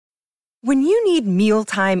When you need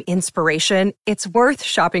mealtime inspiration, it's worth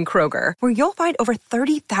shopping Kroger, where you'll find over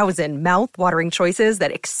 30,000 mouth-watering choices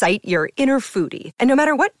that excite your inner foodie. And no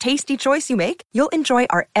matter what tasty choice you make, you'll enjoy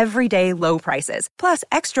our everyday low prices, plus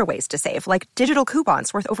extra ways to save, like digital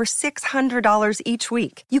coupons worth over $600 each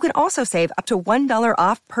week. You can also save up to $1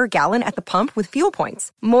 off per gallon at the pump with fuel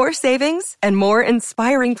points. More savings and more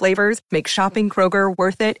inspiring flavors make shopping Kroger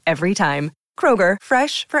worth it every time. Kroger,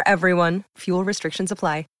 fresh for everyone. Fuel restrictions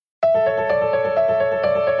apply.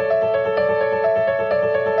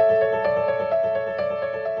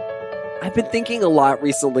 I've been thinking a lot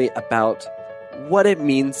recently about what it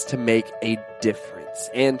means to make a difference,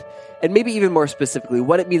 and maybe even more specifically,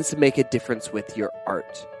 what it means to make a difference with your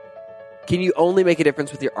art. Can you only make a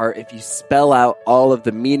difference with your art if you spell out all of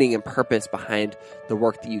the meaning and purpose behind the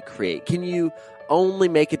work that you create? Can you only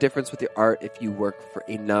make a difference with your art if you work for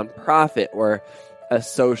a nonprofit or a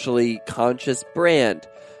socially conscious brand?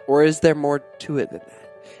 Or is there more to it than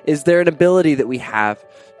that? Is there an ability that we have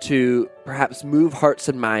to perhaps move hearts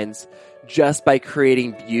and minds just by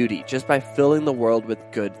creating beauty, just by filling the world with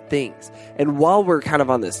good things? And while we're kind of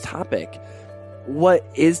on this topic, what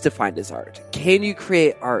is defined as art? Can you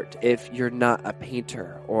create art if you're not a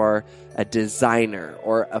painter or a designer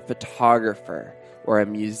or a photographer or a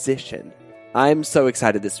musician? I'm so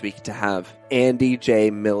excited this week to have Andy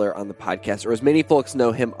J. Miller on the podcast, or as many folks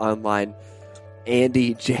know him online,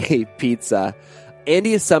 Andy J. Pizza.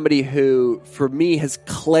 Andy is somebody who, for me, has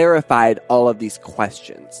clarified all of these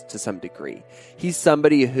questions to some degree. He's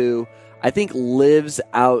somebody who I think lives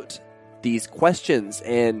out these questions,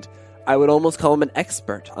 and I would almost call him an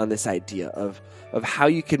expert on this idea of how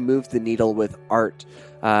you can move the needle with art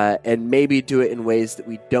and maybe do it in ways that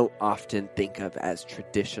we don't often think of as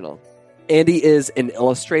traditional. Andy is an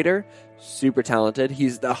illustrator, super talented.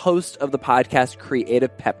 He's the host of the podcast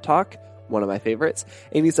Creative Pep Talk, one of my favorites,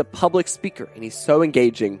 and he's a public speaker, and he's so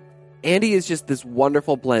engaging. Andy is just this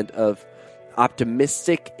wonderful blend of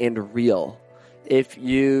optimistic and real. If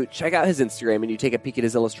you check out his Instagram and you take a peek at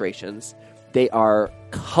his illustrations, they are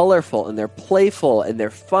colorful and they're playful and they're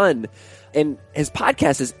fun. And his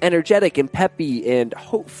podcast is energetic and peppy and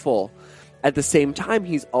hopeful. At the same time,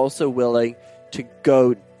 he's also willing to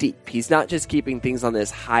go deep. He's not just keeping things on this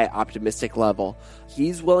high optimistic level.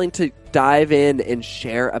 He's willing to dive in and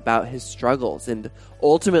share about his struggles and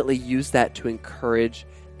ultimately use that to encourage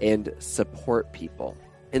and support people.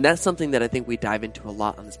 And that's something that I think we dive into a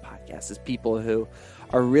lot on this podcast, is people who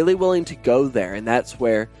are really willing to go there. And that's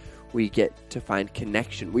where we get to find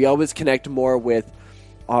connection. We always connect more with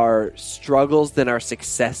our struggles than our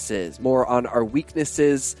successes, more on our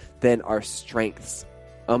weaknesses than our strengths.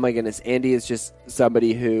 Oh my goodness, Andy is just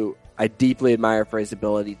somebody who I deeply admire for his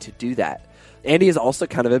ability to do that. Andy is also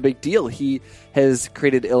kind of a big deal. He has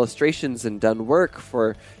created illustrations and done work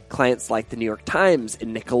for clients like the New York Times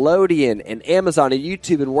and Nickelodeon and Amazon and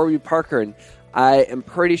YouTube and Warby Parker. And I am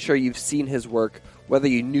pretty sure you've seen his work, whether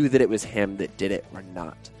you knew that it was him that did it or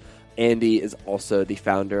not. Andy is also the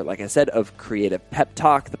founder, like I said, of Creative Pep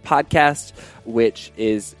Talk, the podcast, which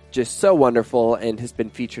is just so wonderful and has been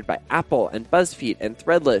featured by Apple and BuzzFeed and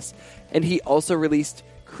Threadless. And he also released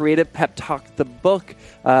Creative Pep Talk, the book,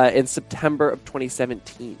 in September of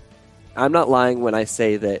 2017. I'm not lying when I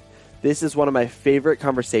say that this is one of my favorite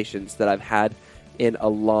conversations that I've had in a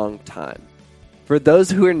long time. For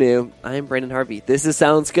those who are new, I am Brandon Harvey. This is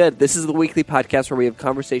Sounds Good. This is the weekly podcast where we have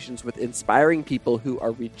conversations with inspiring people who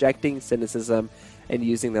are rejecting cynicism and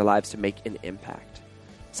using their lives to make an impact.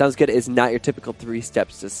 Sounds Good is not your typical 3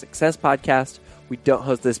 Steps to Success podcast. We don't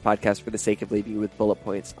host this podcast for the sake of leaving you with bullet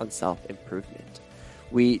points on self-improvement.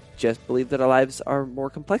 We just believe that our lives are more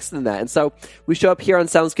complex than that. And so we show up here on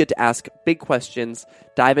Sounds Good to ask big questions,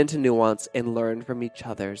 dive into nuance, and learn from each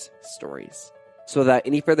other's stories. So without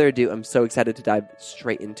any further ado, I'm so excited to dive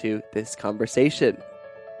straight into this conversation.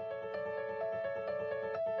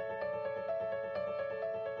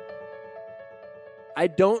 I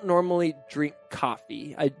don't normally drink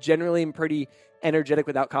coffee. I generally am pretty energetic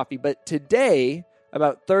without coffee. But today,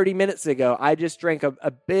 about 30 minutes ago, I just drank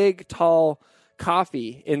a big, tall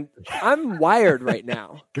coffee, and I'm wired right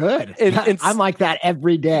now. Good. I'm like that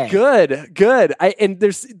every day. Good.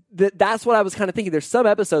 That's what I was kind of thinking. There's some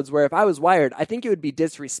episodes where if I was wired, I think it would be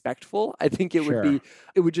disrespectful. I think it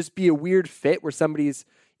would just be a weird fit where somebody's,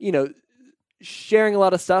 sharing a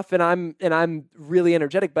lot of stuff and I'm really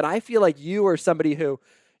energetic, but I feel like you are somebody who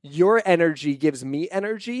your energy gives me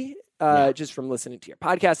energy. Just from listening to your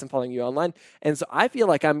podcast and following you online. And so I feel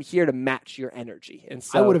like I'm here to match your energy. And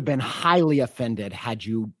so I would have been highly offended had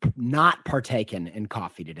you not partaken in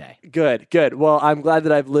coffee today. Good. Well, I'm glad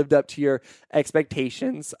that I've lived up to your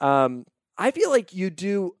expectations. I I feel like you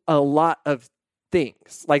do a lot of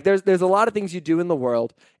things. Like there's a lot of things you do in the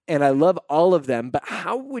world, and I love all of them. But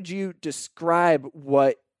how would you describe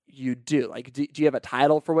what you do? Like, do you have a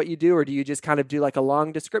title for what you do, or do you just kind of do like a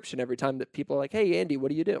long description every time that people are like, "Hey, Andy, what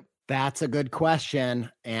do you do?" That's a good question.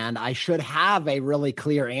 And I should have a really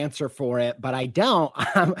clear answer for it, but I don't.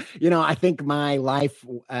 I think my life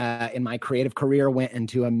in my creative career went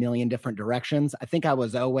into a million different directions. I think I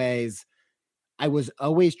was always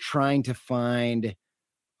trying to find,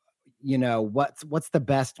 what's the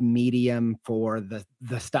best medium for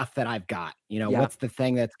the stuff that I've got. Yeah. What's the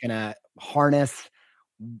thing that's going to harness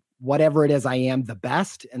whatever it is I am the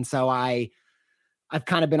best. And so I've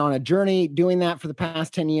kind of been on a journey doing that for the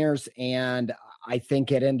past 10 years. And I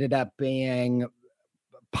think it ended up being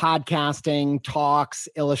podcasting, talks,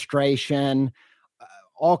 illustration,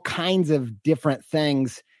 all kinds of different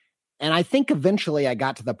things. And I think eventually I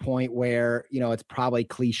got to the point where, it's probably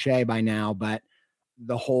cliche by now, but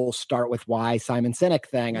the whole start with why Simon Sinek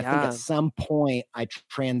thing, I think at some point I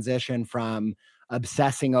transitioned from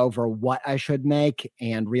obsessing over what I should make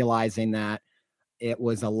and realizing that it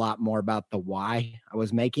was a lot more about the why I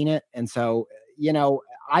was making it. And so,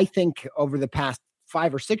 I think over the past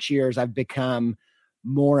 5 or 6 years, I've become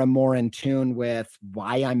more and more in tune with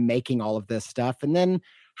why I'm making all of this stuff. And then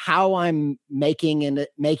how I'm making it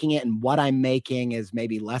and what I'm making is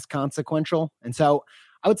maybe less consequential. And so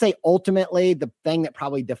I would say ultimately the thing that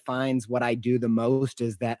probably defines what I do the most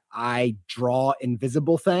is that I draw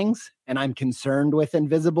invisible things and I'm concerned with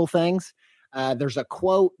invisible things. There's a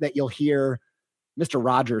quote that you'll hear Mr.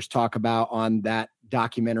 Rogers talk about on that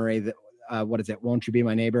documentary that, what is it? Won't You Be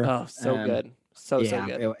My Neighbor? Oh, so good. So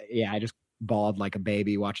good. I just bawled like a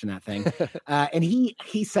baby watching that thing. And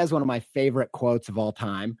he says one of my favorite quotes of all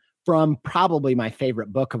time from probably my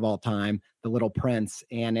favorite book of all time, The Little Prince.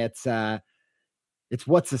 And it's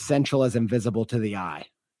what's essential is invisible to the eye.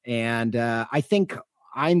 And I think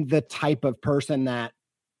I'm the type of person that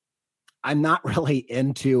I'm not really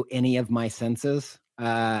into any of my senses.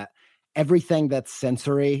 Everything that's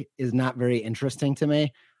sensory is not very interesting to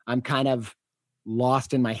me. I'm kind of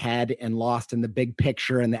lost in my head and lost in the big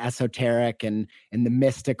picture and the esoteric and the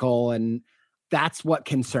mystical. And that's what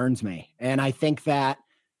concerns me. And I think that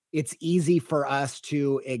it's easy for us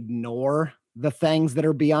to ignore the things that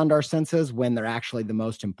are beyond our senses when they're actually the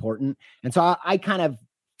most important. And so I kind of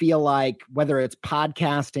feel like whether it's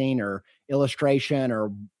podcasting or illustration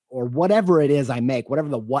or whatever it is I make, whatever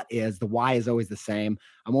the what is, the why is always the same.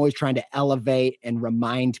 I'm always trying to elevate and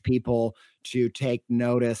remind people to take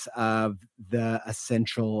notice of the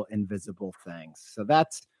essential invisible things. So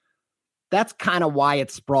that's kind of why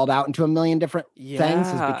it's sprawled out into a million different things,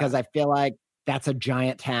 is because I feel like that's a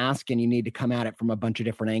giant task and you need to come at it from a bunch of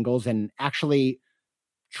different angles, and actually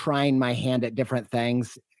trying my hand at different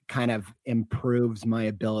things kind of improves my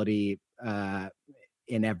ability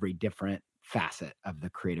in every different facet of the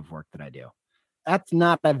creative work that I do. That's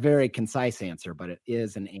not a very concise answer, but it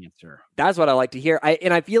is an answer. That's what I like to hear.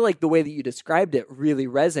 I feel like the way that you described it really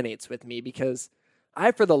resonates with me, because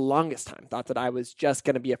I, for the longest time, thought that I was just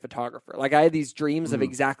going to be a photographer. Like I had these dreams of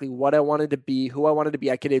exactly what I wanted to be, who I wanted to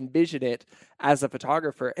be. I could envision it as a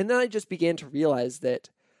photographer. And then I just began to realize that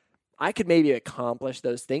I could maybe accomplish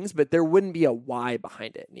those things, but there wouldn't be a why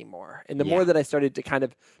behind it anymore. And the more that I started to kind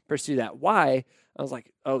of pursue that why, I was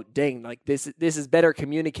like, oh, dang, like this is better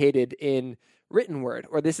communicated in written word,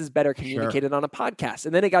 or this is better communicated on a podcast.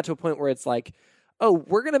 And then it got to a point where it's like, oh,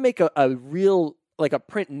 we're going to make a real, like a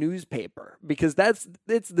print newspaper, because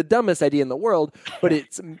it's the dumbest idea in the world, but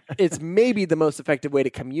it's maybe the most effective way to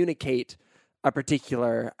communicate a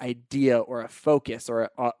particular idea or a focus or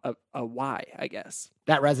a why, I guess.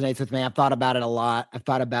 That resonates with me. I've thought about it a lot. I've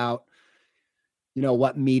thought about,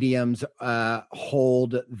 what mediums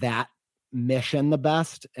hold that mission the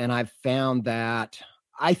best. And I've found that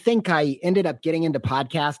I think I ended up getting into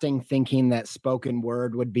podcasting thinking that spoken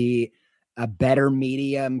word would be a better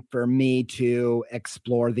medium for me to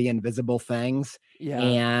explore the invisible things. Yeah.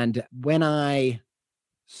 And when I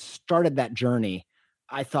started that journey,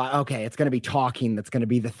 I thought, okay, it's going to be talking. That's going to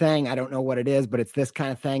be the thing. I don't know what it is, but it's this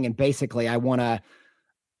kind of thing. And basically I want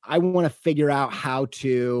to figure out how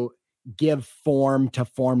to give form to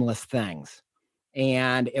formless things.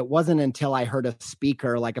 And it wasn't until I heard a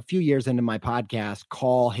speaker like a few years into my podcast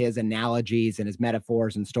call his analogies and his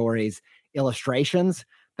metaphors and stories illustrations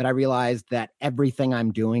that I realized that everything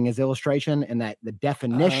I'm doing is illustration, and that the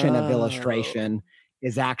definition of illustration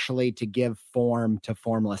is actually to give form to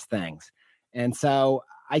formless things. And so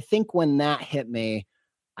I think when that hit me,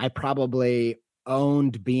 I probably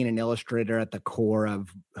owned being an illustrator at the core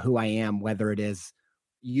of who I am, whether it is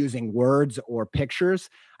using words or pictures.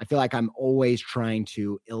 I feel like I'm always trying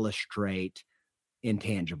to illustrate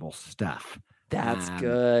intangible stuff. That's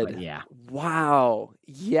good. Yeah. Wow.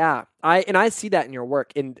 Yeah. I see that in your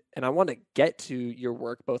work, and I want to get to your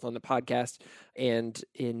work both on the podcast and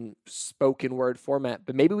in spoken word format,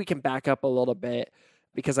 but maybe we can back up a little bit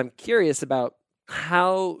because I'm curious about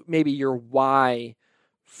how maybe your why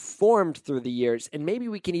formed through the years, and maybe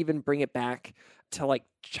we can even bring it back to like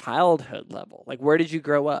childhood level. Like, where did you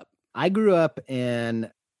grow up? I grew up in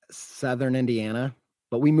Southern Indiana,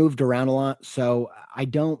 but we moved around a lot. So I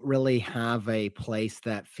don't really have a place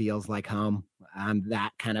that feels like home. I'm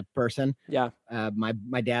that kind of person. Yeah.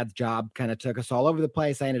 My dad's job kind of took us all over the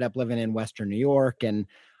place. I ended up living in Western New York, and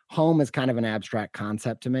home is kind of an abstract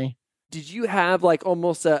concept to me. Did you have like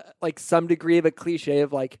almost some degree of a cliche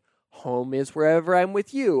of like, home is wherever I'm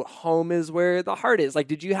with you. Home is where the heart is. Like,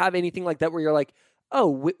 did you have anything like that where you're like,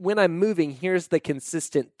 oh, when I'm moving, here's the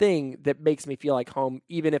consistent thing that makes me feel like home,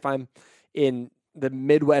 even if I'm in the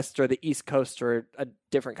Midwest or the East Coast or a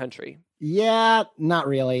different country? Yeah, not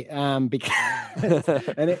really. Because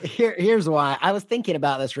here's why. I was thinking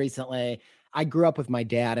about this recently. I grew up with my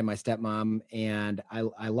dad and my stepmom, and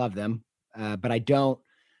I love them, but I don't.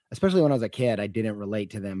 Especially when I was a kid, I didn't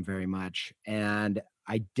relate to them very much, and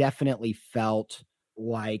I definitely felt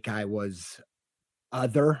like I was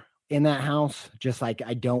other in that house. Just like,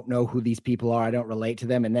 I don't know who these people are. I don't relate to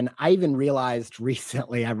them. And then I even realized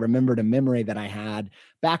recently, I remembered a memory that I had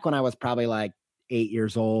back when I was probably like 8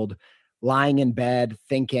 years old, lying in bed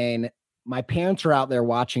thinking my parents are out there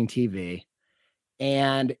watching TV.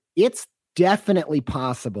 And it's definitely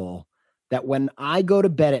possible that when I go to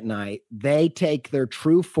bed at night, they take their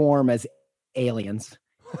true form as aliens.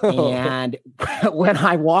 And when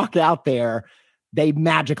I walk out there, they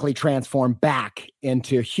magically transform back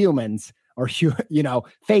into humans or,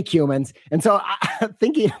 fake humans. And so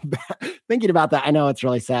thinking about that, I know it's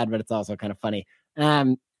really sad, but it's also kind of funny.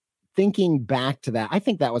 Thinking back to that, I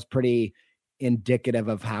think that was pretty indicative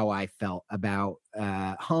of how I felt about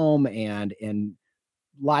home and in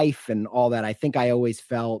life and all that. I think I always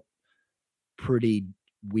felt pretty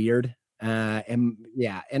weird. And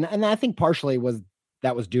I think partially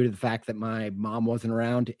that was due to the fact that my mom wasn't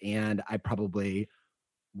around, and I probably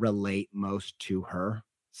relate most to her.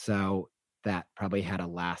 So that probably had a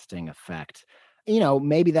lasting effect.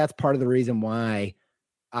 Maybe that's part of the reason why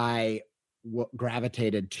I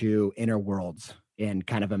gravitated to inner worlds and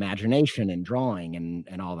kind of imagination and drawing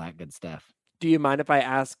and all that good stuff. Do you mind if I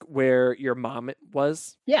ask where your mom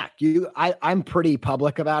was? Yeah, I'm pretty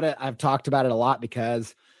public about it. I've talked about it a lot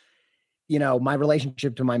because my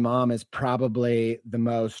relationship to my mom is probably the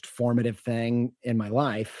most formative thing in my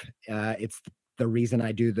life. It's the reason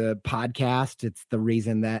I do the podcast. It's the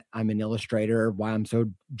reason that I'm an illustrator, why I'm so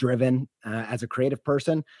driven as a creative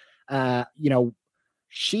person.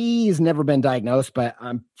 She's never been diagnosed, but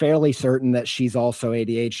I'm fairly certain that she's also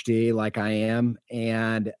ADHD like I am.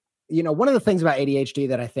 And, one of the things about ADHD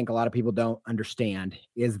that I think a lot of people don't understand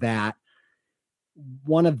is that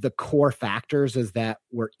one of the core factors is that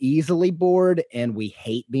we're easily bored and we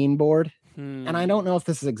hate being bored. And I don't know if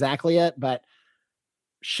this is exactly it, but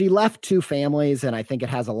she left 2 families. And I think it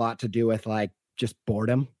has a lot to do with like just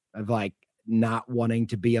boredom of like not wanting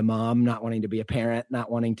to be a mom, not wanting to be a parent, not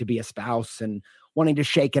wanting to be a spouse, and wanting to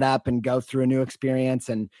shake it up and go through a new experience.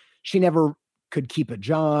 And she never could keep a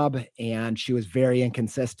job, and she was very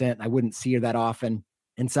inconsistent. I wouldn't see her that often.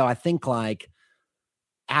 And so I think like,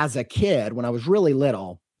 as a kid, when I was really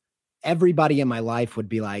little, everybody in my life would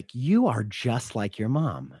be like, you are just like your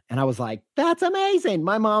mom. And I was like, that's amazing.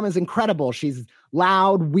 My mom is incredible. She's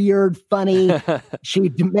loud, weird, funny. She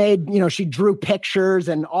drew pictures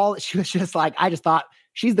and all. She was just like, I just thought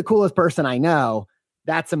she's the coolest person I know.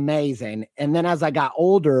 That's amazing. And then as I got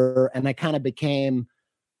older and I kind of became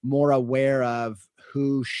more aware of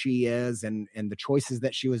who she is and the choices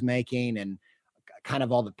that she was making and kind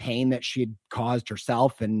of all the pain that she'd caused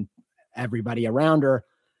herself and everybody around her.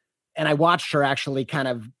 And I watched her actually kind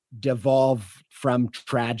of devolve from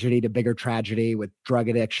tragedy to bigger tragedy with drug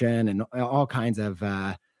addiction and all kinds of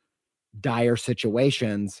dire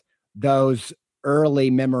situations. Those early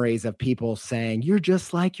memories of people saying, you're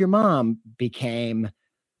just like your mom, became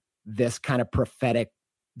this kind of prophetic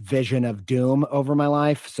vision of doom over my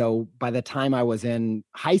life. So by the time I was in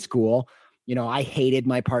high school, I hated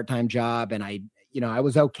my part-time job, and I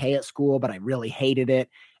was okay at school, but I really hated it.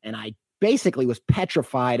 And I basically was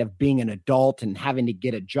petrified of being an adult and having to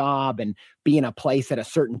get a job and be in a place at a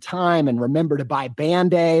certain time and remember to buy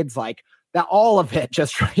Band-Aids, like that, all of it.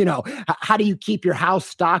 Just, how do you keep your house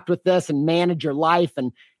stocked with this and manage your life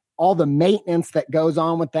and all the maintenance that goes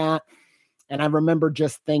on with that? And I remember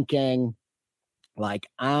just thinking, like,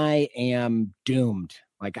 I am doomed.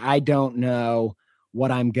 Like, I don't know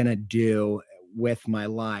what I'm going to do with my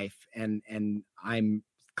life. And I'm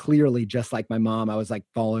clearly just like my mom. I was like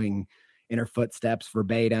following in her footsteps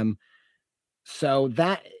verbatim. So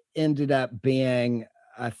that ended up being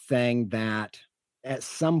a thing that at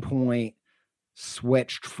some point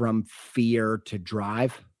switched from fear to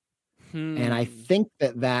drive. And I think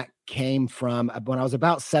that came from when I was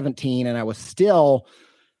about 17 and I was still,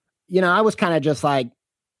 I was kind of just like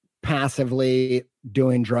passively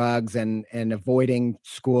doing drugs and avoiding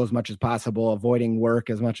school as much as possible, avoiding work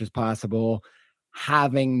as much as possible,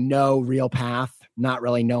 having no real path, not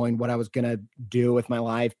really knowing what I was going to do with my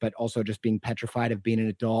life, but also just being petrified of being an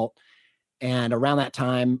adult. And around that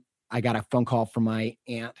time, I got a phone call from my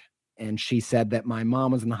aunt, and she said that my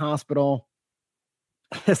mom was in the hospital.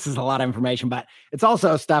 This is a lot of information, but it's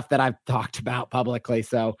also stuff that I've talked about publicly.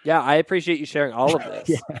 So yeah, I appreciate you sharing all of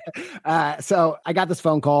this. So I got this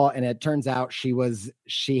phone call, and it turns out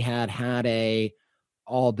she had a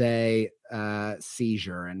all day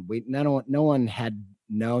seizure, and no one had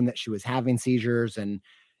known that she was having seizures. And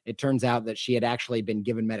it turns out that she had actually been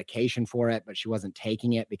given medication for it, but she wasn't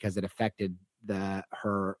taking it because it affected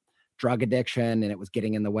her drug addiction, and it was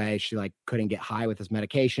getting in the way. She like couldn't get high with this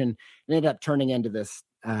medication. It ended up turning into this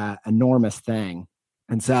enormous thing.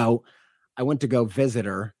 And so I went to go visit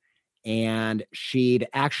her, and she'd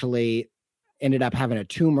actually ended up having a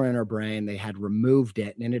tumor in her brain. They had removed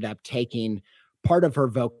it and ended up taking part of her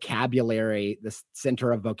vocabulary, the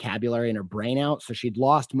center of vocabulary in her brain out. So she'd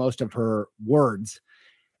lost most of her words.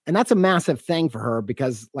 And that's a massive thing for her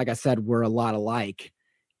because, like I said, we're a lot alike.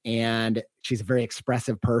 And she's a very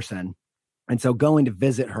expressive person. And so going to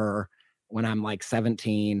visit her when I'm like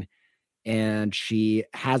 17, and she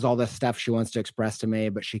has all this stuff she wants to express to me,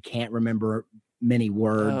 but she can't remember many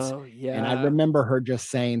words. Oh, yeah. And I remember her just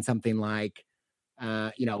saying something like,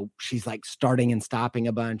 she's like starting and stopping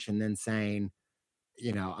a bunch and then saying,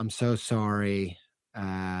 I'm so sorry.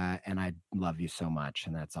 And I love you so much.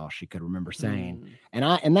 And that's all she could remember saying.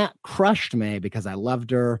 And that crushed me because I loved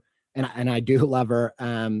her. And I do love her.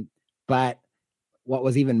 But what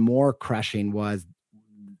was even more crushing was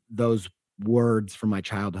those words from my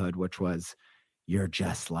childhood, which was, you're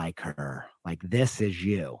just like her. Like, this is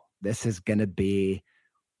you. This is going to be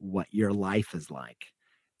what your life is like.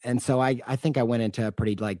 And so I think I went into a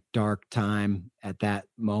pretty like dark time at that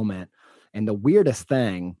moment. And the weirdest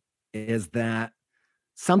thing is that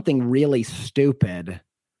something really stupid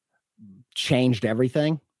changed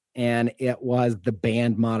everything. And it was the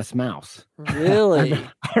band Modest Mouse. Really?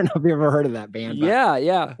 I don't know if you ever heard of that band.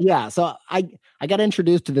 Yeah. So I got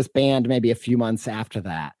introduced to this band maybe a few months after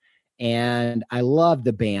that. And I loved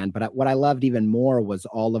the band, but what I loved even more was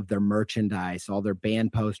all of their merchandise, all their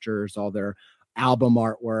band posters, all their album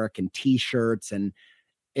artwork and t-shirts. And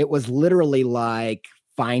it was literally like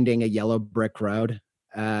finding a yellow brick road.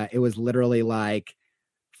 It was literally like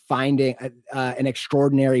finding an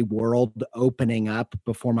extraordinary world opening up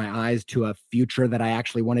before my eyes to a future that I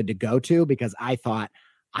actually wanted to go to, because I thought,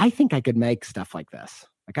 I think I could make stuff like this.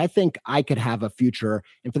 Like, I think I could have a future.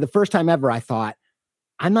 And for the first time ever, I thought,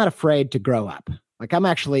 I'm not afraid to grow up. Like, I'm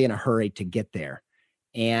actually in a hurry to get there.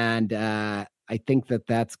 And I think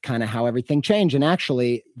that's kind of how everything changed. And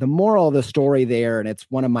actually, the moral of the story there, and it's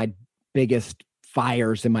one of my biggest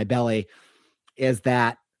fires in my belly, is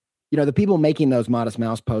that the people making those Modest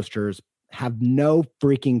Mouse posters have no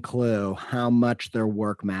freaking clue how much their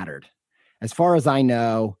work mattered. As far as I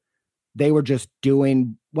know, they were just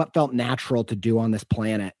doing what felt natural to do on this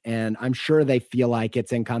planet. And I'm sure they feel like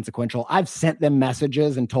it's inconsequential. I've sent them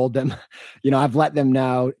messages and told them, I've let them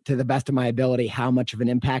know to the best of my ability how much of an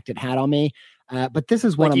impact it had on me. But this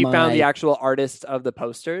is one of my... you found the actual artist of the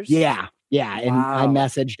posters? Yeah. Yeah. And wow. I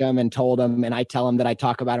messaged them and told them, and I tell them that I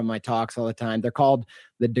talk about them in my talks all the time. They're called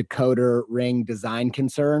the Decoder Ring Design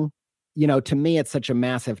Concern. To me, it's such a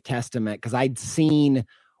massive testament because I'd seen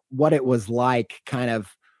what it was like kind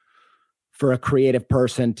of for a creative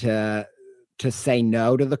person to say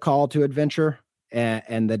no to the call to adventure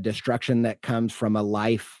and the destruction that comes from a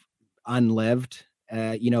life unlived.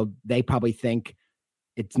 They probably think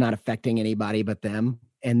it's not affecting anybody but them.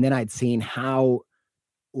 And then I'd seen how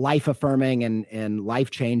life affirming and life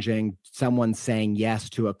changing someone saying yes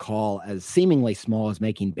to a call as seemingly small as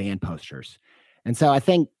making band posters. And so I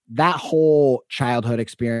think that whole childhood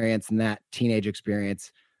experience and that teenage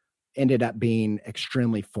experience ended up being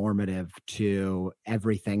extremely formative to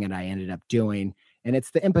everything that I ended up doing. And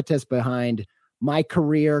it's the impetus behind my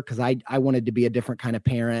career, because I wanted to be a different kind of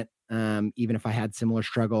parent, even if I had similar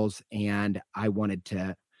struggles. And I wanted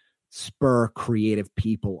to spur creative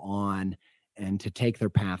people on and to take their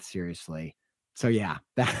path seriously. So yeah,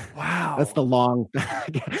 Wow. that's the long,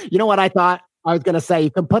 you know what I thought I was going to say,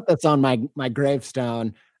 you can put this on my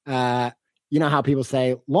gravestone. You know how people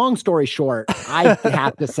say long story short, I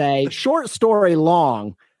have to say short story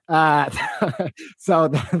long. So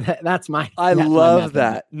that's I love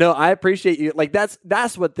that. No, I appreciate you. Like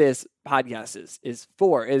that's what this podcast is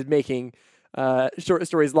for, is making short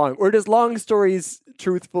stories long, or just long stories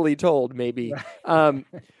truthfully told, maybe.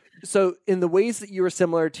 So in the ways that you were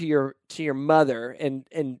similar to your mother,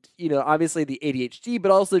 and you know, obviously the ADHD,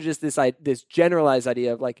 but also just this generalized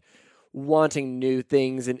idea of like wanting new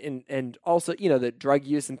things, and also, you know, the drug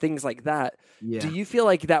use and things like that. Yeah. Do you feel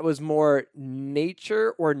like that was more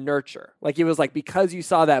nature or nurture? Like it was like because you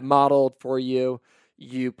saw that modeled for you,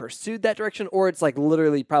 you pursued that direction, or it's like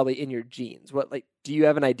literally probably in your genes? What, like, do you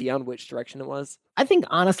have an idea on which direction it was? I think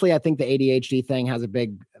honestly, I think the ADHD thing has a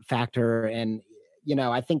big factor, and you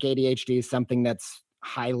know, I think ADHD is something that's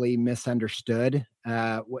highly misunderstood.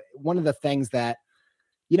 One of the things that,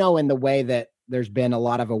 you know, in the way that there's been a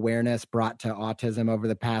lot of awareness brought to autism over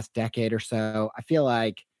the past decade or so, I feel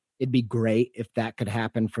like it'd be great if that could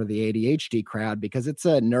happen for the ADHD crowd, because it's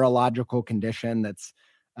a neurological condition that's,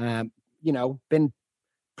 you know, been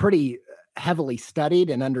pretty heavily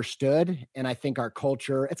studied and understood. And I think our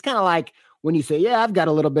culture, it's kind of like when you say, yeah, I've got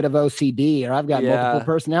a little bit of OCD, or I've got multiple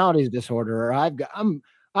personalities disorder, or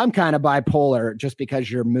I'm kind of bipolar, just because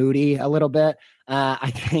you're moody a little bit.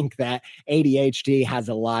 I think that ADHD has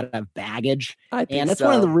a lot of baggage, and it's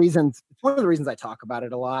one of the reasons. It's one of the reasons I talk about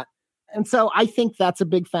it a lot. And so I think that's a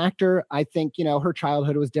big factor. I think, you know, her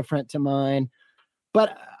childhood was different to mine,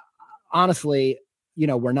 but honestly, you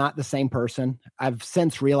know, we're not the same person. I've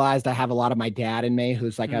since realized I have a lot of my dad in me,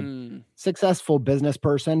 who's like a successful business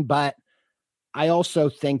person, but I also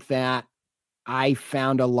think that I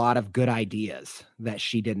found a lot of good ideas that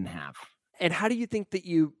she didn't have. And how do you think that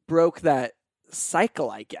you broke that cycle,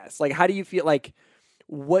 I guess? Like, how do you feel like,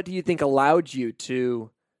 what do you think allowed you to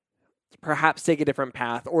perhaps take a different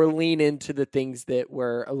path or lean into the things that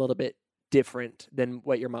were a little bit different than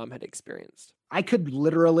what your mom had experienced? I could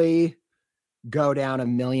literally go down a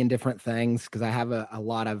million different things, because I have a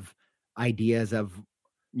lot of ideas of,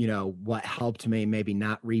 you know, what helped me maybe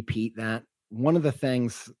not repeat that. One of the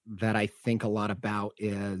things that I think a lot about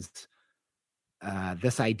is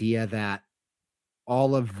this idea that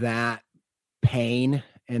all of that pain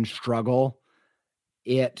and struggle,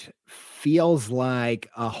 it feels like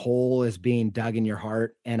a hole is being dug in your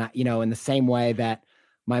heart. And, you know, in the same way that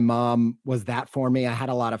my mom was that for me, I had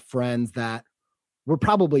a lot of friends that were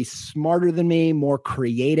probably smarter than me, more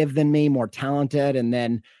creative than me, more talented, and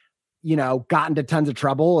then, you know, got into tons of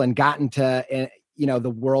trouble and got into, you know, the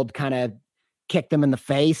world kind of kicked them in the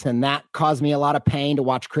face. And that caused me a lot of pain to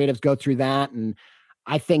watch creatives go through that. And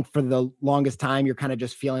I think for the longest time, you're kind of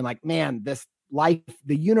just feeling like, man, this life,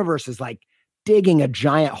 the universe is like digging a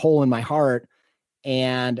giant hole in my heart.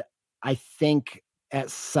 And I think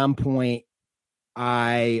at some point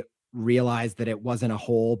I realized that it wasn't a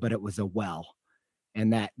hole, but it was a well.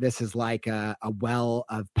 And that this is like a well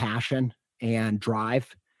of passion and drive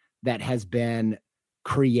that has been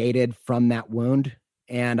created from that wound.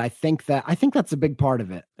 And I think that's a big part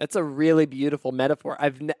of it. That's a really beautiful metaphor.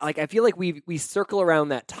 I feel like we circle around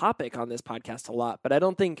that topic on this podcast a lot, but I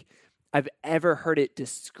don't think I've ever heard it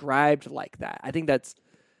described like that. I think that's,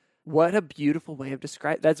 what a beautiful way of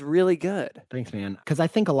describing. That's really good. Thanks, man. Because I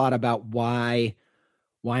think a lot about why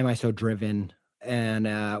am I so driven, and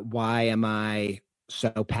why am I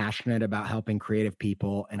so passionate about helping creative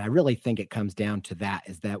people? And I really think it comes down to that,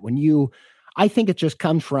 is that I think it just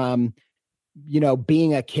comes from, you know,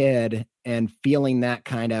 being a kid and feeling that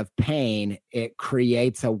kind of pain. It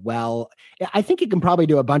creates I think it can probably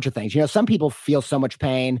do a bunch of things. You know, some people feel so much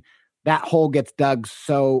pain, that hole gets dug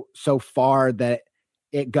so far that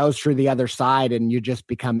it goes through the other side and you just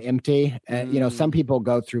become empty. And, you know, some people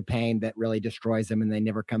go through pain that really destroys them and they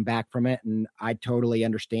never come back from it. And I totally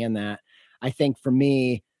understand that. I think for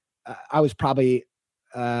me, I was probably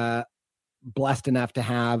blessed enough to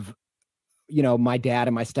have, you know, my dad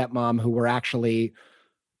and my stepmom, who were actually,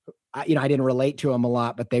 you know, I didn't relate to them a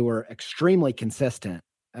lot, but they were extremely consistent.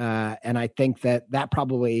 And I think that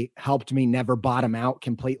probably helped me never bottom out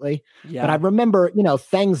completely. Yeah. But I remember, you know,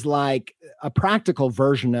 things like a practical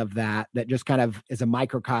version of that just kind of is a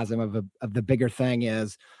microcosm of the bigger thing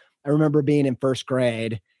is, I remember being in first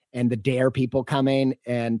grade and the DARE people coming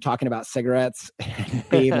and talking about cigarettes and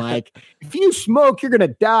being like, if you smoke, you're going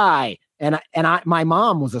to die. And my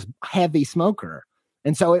mom was a heavy smoker.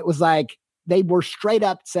 And so it was like, they were straight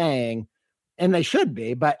up saying, and they should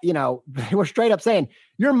be, but you know, they were straight up saying,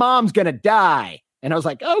 your mom's going to die. And I was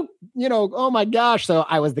like, oh, oh my gosh. So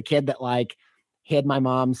I was the kid that like hid my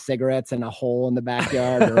mom's cigarettes in a hole in the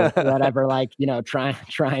backyard or whatever, like,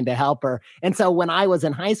 trying to help her. And so when I was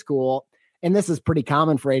in high school, and this is pretty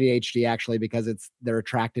common for ADHD actually, because they're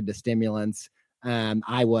attracted to stimulants.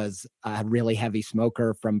 I was a really heavy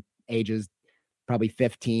smoker from ages probably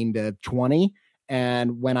 15 to 20.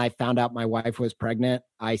 And when I found out my wife was pregnant,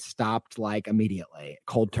 I stopped like immediately,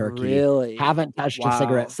 cold turkey. Really? Haven't touched a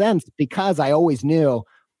cigarette since, because I always knew,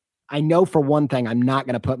 I know for one thing, I'm not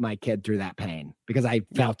going to put my kid through that pain because I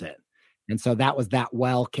felt it. And so that was that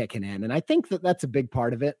well kicking in. And I think that that's a big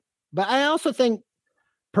part of it. But I also think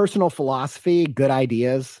personal philosophy, good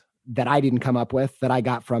ideas that I didn't come up with, that I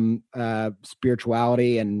got from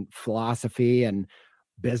spirituality and philosophy and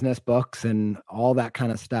business books and all that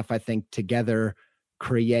kind of stuff, I think together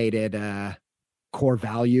created core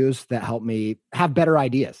values that help me have better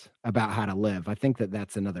ideas about how to live. I think that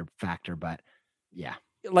that's another factor, but yeah.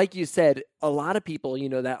 Like you said, a lot of people,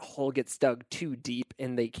 that hole gets dug too deep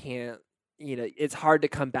and they can't, it's hard to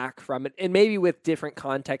come back from it, and maybe with different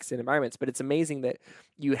contexts and environments, but it's amazing that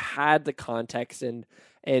you had the context and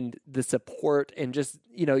the support and just,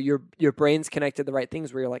 your brain's connected the right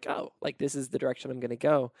things where you're like, oh, like this is the direction I'm going to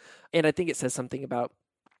go. And I think it says something about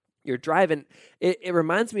your drive. And it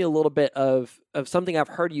reminds me a little bit of something I've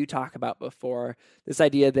heard you talk about before, this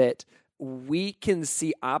idea that we can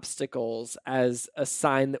see obstacles as a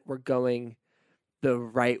sign that we're going the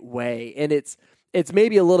right way. And it's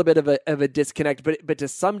maybe a little bit of a disconnect, but to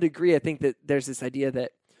some degree, I think that there's this idea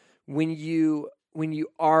that when you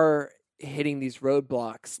are hitting these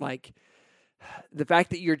roadblocks, like the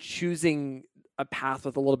fact that you're choosing a path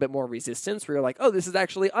with a little bit more resistance, where you're like, oh, this is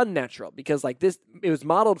actually unnatural because like this, it was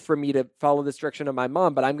modeled for me to follow this direction of my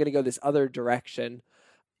mom, but I'm going to go this other direction.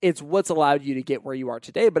 It's what's allowed you to get where you are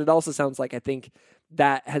today. But it also sounds like, I think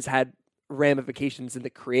that has had ramifications in the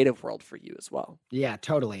creative world for you as well. Yeah,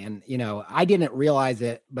 totally. And, I didn't realize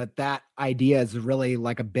it, but that idea is really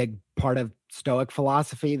like a big part of Stoic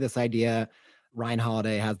philosophy. This idea, Ryan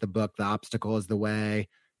Holiday has the book, The Obstacle is the Way.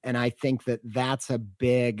 And I think that that's a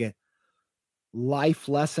big life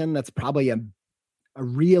lesson. That's probably a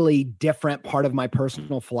really different part of my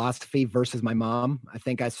personal philosophy versus my mom. I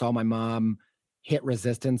think I saw my mom hit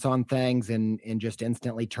resistance on things and just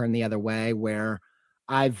instantly turn the other way, where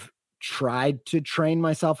I've tried to train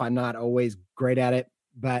myself. I'm not always great at it,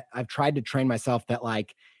 but I've tried to train myself that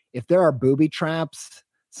like, if there are booby traps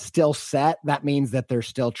still set, that means that there's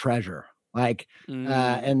still treasure. Like,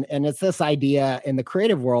 and it's this idea in the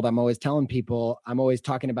creative world. I'm always telling people, I'm always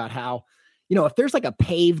talking about how, if there's like a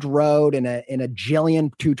paved road and a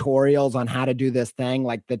jillion tutorials on how to do this thing,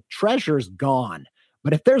 like the treasure's gone.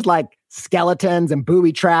 But if there's like skeletons and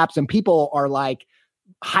booby traps and people are like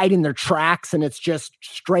hiding their tracks and it's just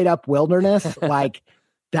straight up wilderness, like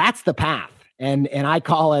that's the path. And I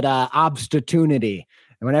call it obstatunity.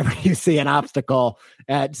 And whenever you see an obstacle,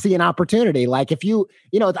 see an opportunity. Like if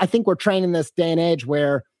I think we're trained in this day and age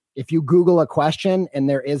where if you Google a question and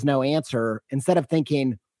there is no answer, instead of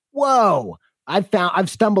thinking, whoa, I've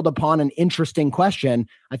stumbled upon an interesting question,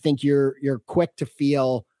 I think you're quick to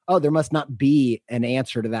feel, oh, there must not be an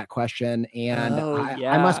answer to that question. And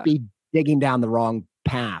I must be digging down the wrong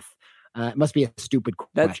path. It must be a stupid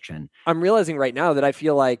question. I'm realizing right now that I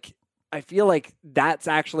feel like that's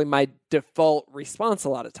actually my default response a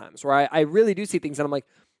lot of times, where I really do see things and I'm like,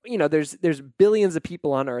 there's billions of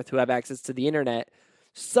people on earth who have access to the internet.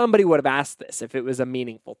 Somebody would have asked this if it was a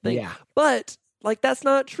meaningful thing. Yeah. But like, that's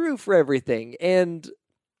not true for everything. And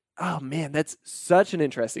oh man, that's such an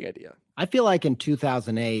interesting idea. I feel like in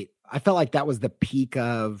 2008, I felt like that was the peak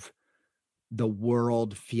of the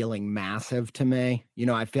world feeling massive to me.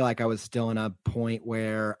 I feel like I was still in a point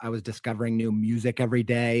where I was discovering new music every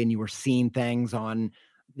day, and you were seeing things on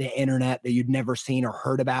the internet that you'd never seen or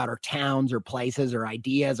heard about, or towns or places or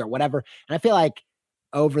ideas or whatever. And I feel like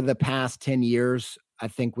over the past 10 years, I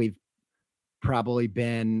think we've probably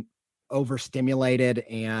been overstimulated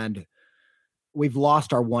and we've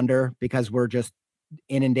lost our wonder because we're just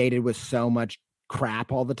inundated with so much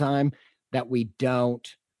crap all the time that we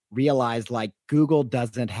don't realize like Google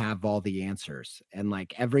doesn't have all the answers. And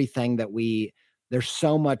like everything that there's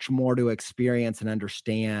so much more to experience and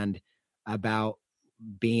understand about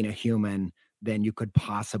being a human than you could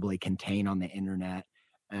possibly contain on the internet.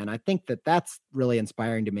 And I think that that's really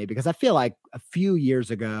inspiring to me because I feel like a few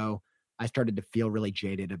years ago, I started to feel really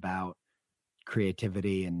jaded about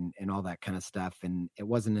creativity and all that kind of stuff. And it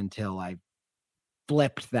wasn't until I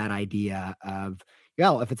flipped that idea of,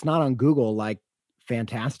 if it's not on Google, like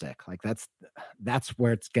fantastic. Like that's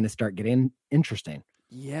where it's going to start getting interesting.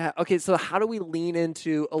 Yeah. Okay. So how do we lean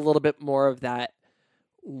into a little bit more of that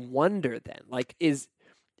wonder then? Like, is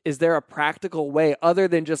there a practical way other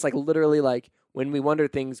than just like literally like when we wonder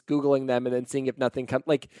things, Googling them and then seeing if nothing comes?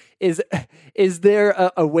 Like, is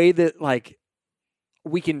there a way that like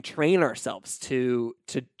we can train ourselves to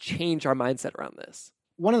change our mindset around this?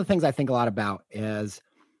 One of the things I think a lot about is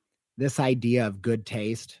this idea of good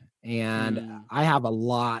taste. And I have a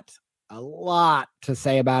lot to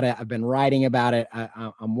say about it. I've been writing about it.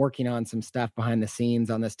 I'm working on some stuff behind the scenes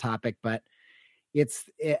on this topic, but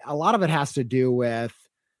a lot of it has to do with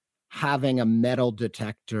having a metal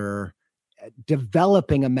detector,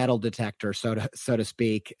 developing a metal detector, so to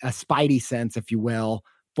speak, a spidey sense, if you will,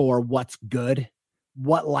 for what's good,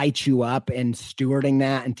 what lights you up, and stewarding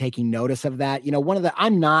that and taking notice of that. You know,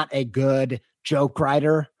 I'm not a good joke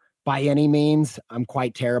writer by any means. I'm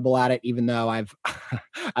quite terrible at it, even though I've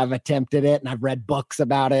attempted it and I've read books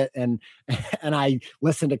about it and I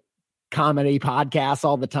listen to comedy podcasts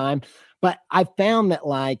all the time. But I found that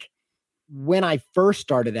like when I first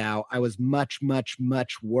started out, I was much, much,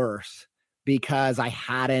 much worse because I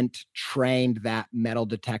hadn't trained that metal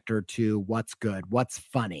detector to what's good, what's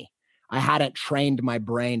funny. I hadn't trained my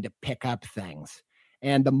brain to pick up things.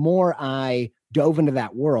 And the more I dove into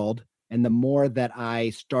that world and the more that I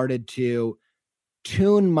started to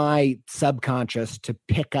tune my subconscious to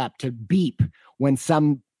pick up, to beep when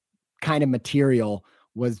some kind of material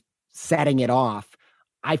was setting it off,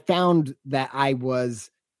 I found that I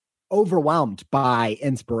was overwhelmed by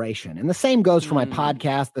inspiration. And the same goes for my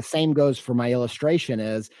podcast. The same goes for my illustration.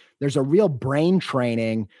 Is there's a real brain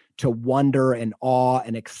training to wonder and awe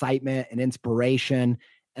and excitement and inspiration.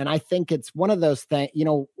 And I think it's one of those things, you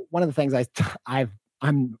know, one of the things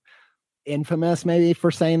I'm infamous maybe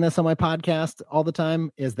for saying this on my podcast all the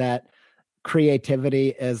time is that creativity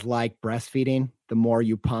is like breastfeeding. The more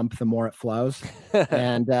you pump, the more it flows.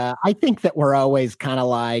 And I think that we're always kind of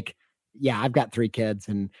like, yeah, I've got 3 kids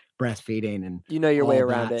and breastfeeding and you know your way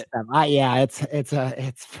around it.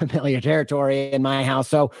 It's familiar territory in my house.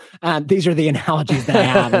 So these are the analogies that I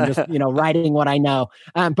have. I'm just, writing what I know.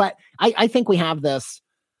 But I think we have this,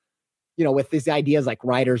 with these ideas like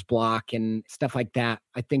writer's block and stuff like that.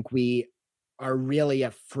 I think we are really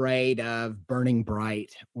afraid of burning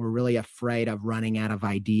bright. We're really afraid of running out of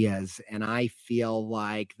ideas. And I feel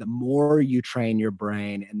like the more you train your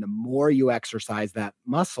brain and the more you exercise that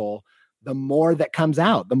muscle, the more that comes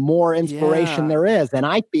out, the more inspiration there is. And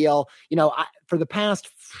I feel, for the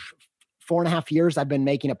past 4.5 years, I've been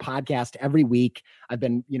making a podcast every week. I've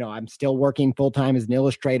been, I'm still working full-time as an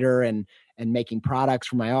illustrator and making products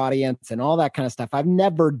for my audience and all that kind of stuff. I've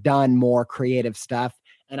never done more creative stuff.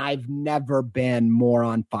 And I've never been more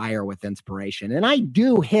on fire with inspiration. And I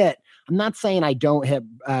do hit, I'm not saying I don't hit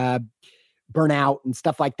burnout and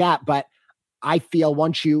stuff like that, but I feel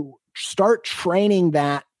once you start training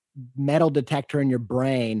that metal detector in your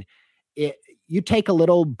brain, you take a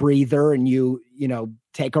little breather and you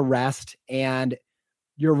take a rest and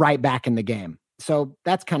you're right back in the game. So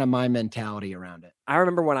that's kind of my mentality around it. I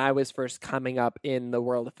remember when I was first coming up in the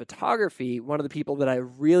world of photography, one of the people that I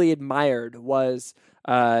really admired was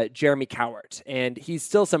Jeremy Cowart. And he's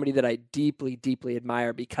still somebody that I deeply, deeply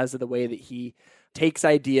admire because of the way that he takes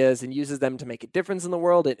ideas and uses them to make a difference in the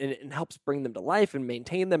world and helps bring them to life and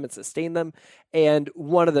maintain them and sustain them. And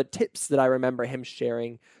one of the tips that I remember him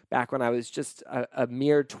sharing back when I was just a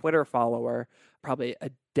mere Twitter follower, probably a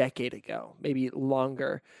decade ago, maybe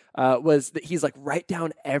longer, was that he's like, write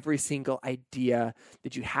down every single idea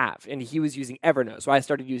that you have. And he was using Evernote. So I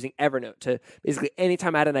started using Evernote to basically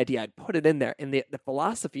anytime I had an idea, I'd put it in there. And the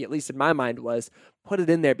philosophy, at least in my mind, was put it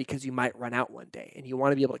in there because you might run out one day and you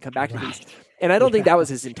want to be able to come back to these. And I don't think that was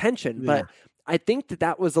his intention, but I think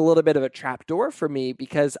that was a little bit of a trap door for me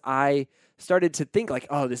because I started to think like,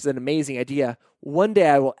 oh, this is an amazing idea. One day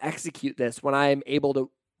I will execute this when I am able to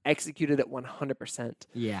executed at 100%.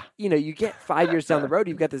 Yeah. You get 5 years down the road,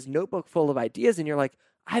 you've got this notebook full of ideas and you're like,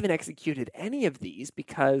 I haven't executed any of these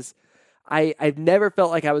because I've never felt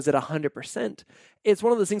like I was at 100%. It's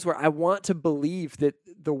one of those things where I want to believe that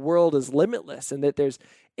the world is limitless and that there's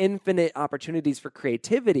infinite opportunities for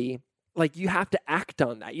creativity. Like you have to act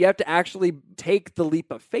on that. You have to actually take the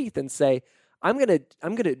leap of faith and say, I'm going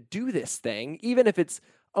to do this thing, even if it's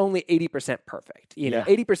only 80% perfect.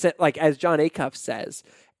 80%, like as John Acuff says,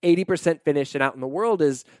 80% finished and out in the world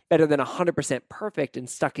is better than 100% perfect and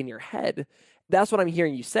stuck in your head. That's what I'm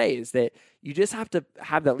hearing you say, is that you just have to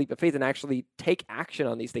have that leap of faith and actually take action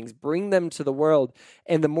on these things, bring them to the world.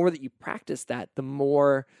 And the more that you practice that, the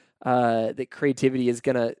more that creativity is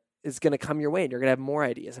going to come your way and you're going to have more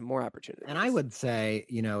ideas and more opportunities. And I would say,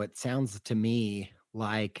 it sounds to me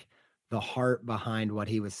like the heart behind what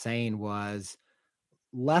he was saying was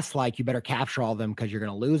less like you better capture all of them because you're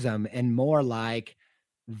going to lose them, and more like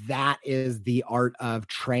that is the art of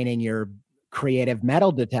training your creative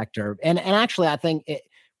metal detector. And actually, I think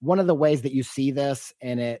one of the ways that you see this,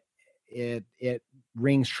 and it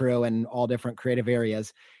rings true in all different creative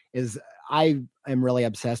areas, is I am really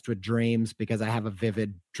obsessed with dreams because I have a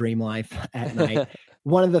vivid dream life at night.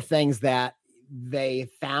 One of the things that they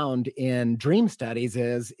found in dream studies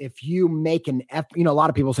is if you make an effort, a lot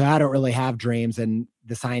of people say, I don't really have dreams. And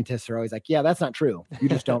the scientists are always like, yeah, that's not true. You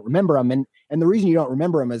just don't remember them. And the reason you don't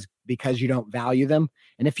remember them is because you don't value them.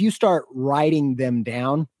 And if you start writing them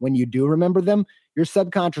down when you do remember them, your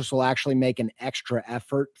subconscious will actually make an extra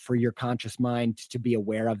effort for your conscious mind to be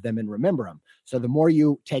aware of them and remember them. So the more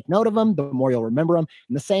you take note of them, the more you'll remember them.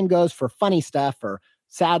 And the same goes for funny stuff or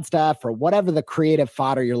sad stuff or whatever the creative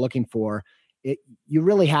fodder you're looking for. You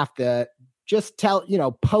really have to just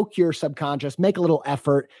poke your subconscious, make a little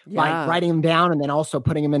effort by writing them down and then also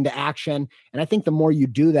putting them into action. And I think the more you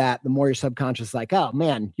do that, the more your subconscious is like, oh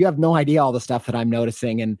man, you have no idea all the stuff that I'm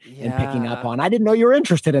noticing and picking up on. I didn't know you were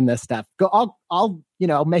interested in this stuff. I'll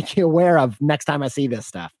make you aware of next time I see this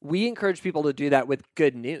stuff. We encourage people to do that with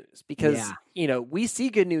good news because, we see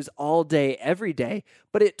good news all day, every day,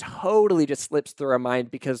 but it totally just slips through our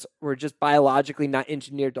mind because we're just biologically not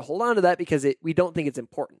engineered to hold on to that because we don't think it's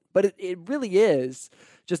important. But it really is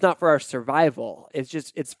just not for our survival.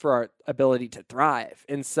 It's for our ability to thrive.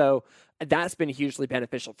 And so that's been hugely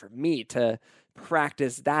beneficial for me to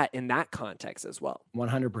practice that in that context as well.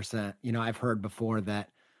 100%. I've heard before that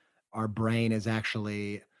our brain is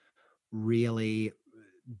actually really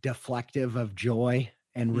deflective of joy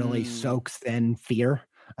and really soaks in fear.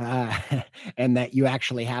 And that you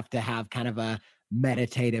actually have to have kind of a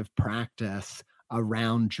meditative practice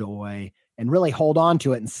around joy and really hold on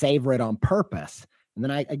to it and savor it on purpose. And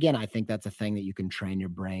then I think that's a thing that you can train your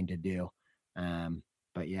brain to do.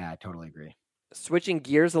 But yeah, I totally agree. Switching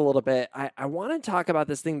gears a little bit, I want to talk about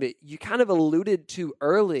this thing that you kind of alluded to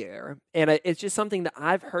earlier, and it's just something that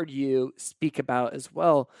I've heard you speak about as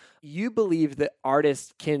well. You believe that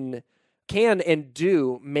artists can and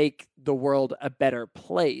do make the world a better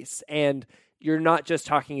place, and you're not just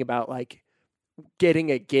talking about like getting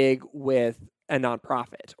a gig with a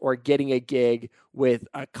nonprofit or getting a gig with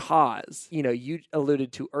a cause. You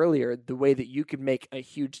alluded to earlier the way that you could make a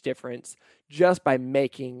huge difference just by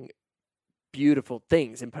making beautiful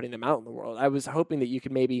things and putting them out in the world. I was hoping that you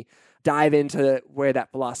could maybe dive into where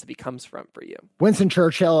that philosophy comes from for you. Winston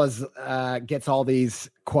Churchill gets all these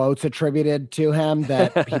quotes attributed to him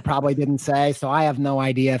that he probably didn't say. So I have no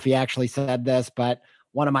idea if he actually said this, but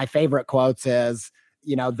one of my favorite quotes is,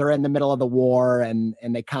 they're in the middle of the war and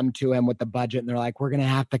they come to him with the budget and they're like, we're going to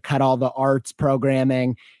have to cut all the arts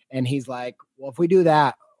programming. And he's like, well, if we do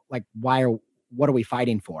that, like, what are we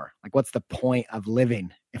fighting for? Like, what's the point of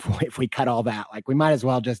living if we cut all that? Like, we might as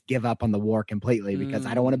well just give up on the war completely because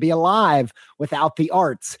I don't want to be alive without the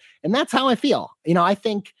arts. And that's how I feel. I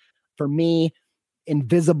think for me,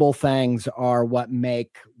 invisible things are what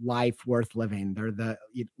make life worth living. They're the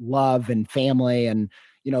love and family and,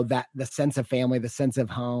 that the sense of family, the sense of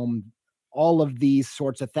home, all of these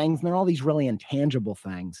sorts of things. And they're all these really intangible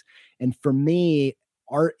things. And for me,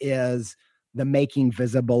 art is the making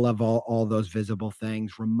visible of all those visible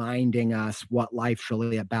things, reminding us what life's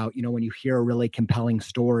really about. When you hear a really compelling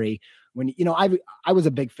story, I was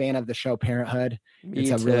a big fan of the show Parenthood.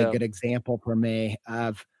 It's a really good example for me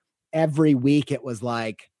of every week. It was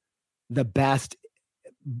like the best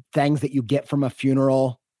things that you get from a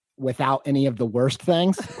funeral without any of the worst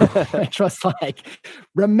things. Which was like,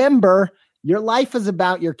 remember, your life is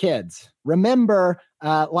about your kids. Remember,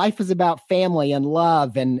 life is about family and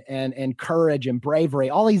love and courage and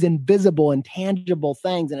bravery, all these invisible, intangible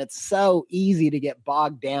things. And it's so easy to get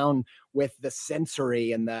bogged down with the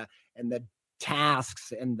sensory and the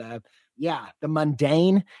tasks and the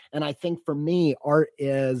mundane. And I think for me, art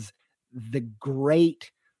is the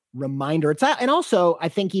great reminder. And also I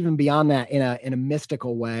think even beyond that, in a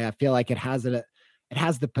mystical way, I feel like it has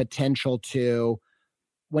the potential to,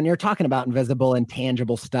 when you're talking about invisible,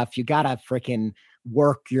 intangible stuff, you got to freaking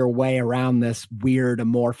work your way around this weird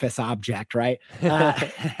amorphous object, right?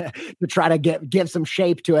 To try to give some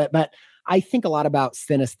shape to it. But I think a lot about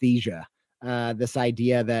synesthesia, this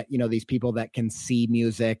idea that, these people that can see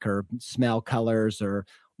music or smell colors or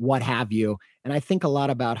what have you. And I think a lot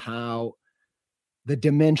about how the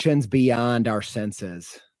dimensions beyond our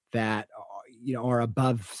senses that, are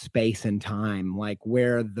above space and time, like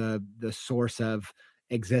where the source of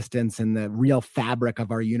existence and the real fabric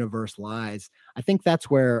of our universe lies. I think that's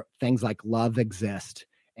where things like love exist.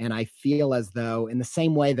 And I feel as though in the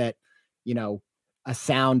same way that, a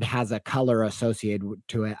sound has a color associated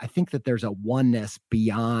to it. I think that there's a oneness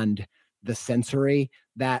beyond the sensory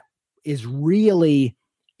that is really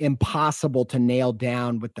impossible to nail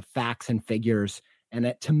down with the facts and figures.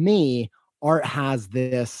 And to me, art has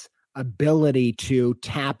this ability to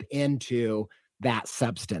tap into that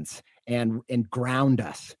substance and ground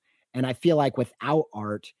us. And I feel like without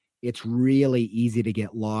art, it's really easy to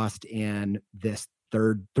get lost in this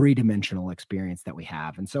three-dimensional experience that we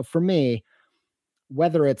have. And so for me,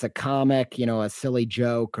 whether it's a comic, a silly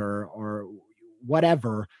joke or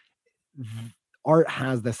whatever, art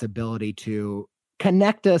has this ability to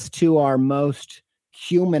connect us to our most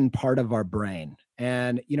human part of our brain.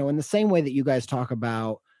 And, in the same way that you guys talk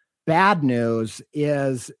about bad news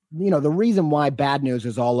is, the reason why bad news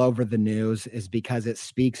is all over the news is because it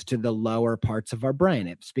speaks to the lower parts of our brain.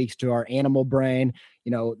 It speaks to our animal brain,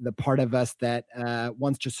 the part of us that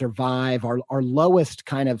wants to survive, our lowest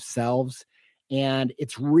kind of selves. And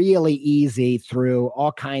it's really easy through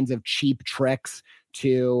all kinds of cheap tricks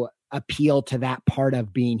to appeal to that part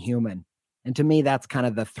of being human. And to me, that's kind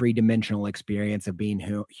of the three-dimensional experience of being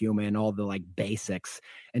human, all the basics.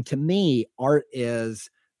 And to me, art is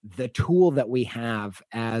the tool that we have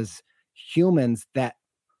as humans that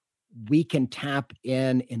we can tap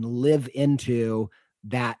in and live into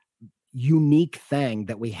that unique thing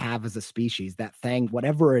that we have as a species, that thing,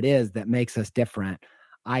 whatever it is that makes us different.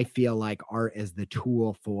 I feel like art is the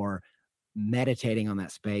tool for meditating on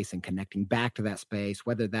that space and connecting back to that space,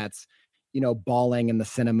 whether that's, bawling in the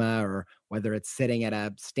cinema or whether it's sitting at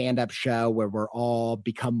a stand-up show where we're all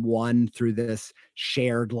become one through this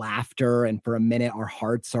shared laughter. And for a minute, our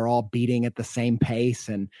hearts are all beating at the same pace.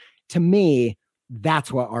 And to me, that's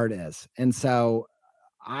what art is. And so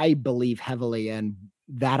I believe heavily in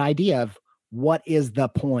that idea of what is the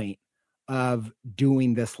point of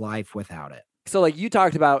doing this life without it. So you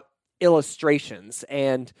talked about illustrations,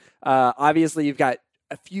 and obviously you've got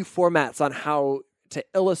a few formats on how to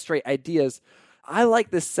illustrate ideas. I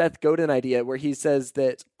like this Seth Godin idea where he says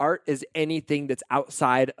that art is anything that's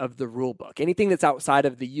outside of the rule book, anything that's outside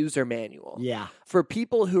of the user manual. Yeah. For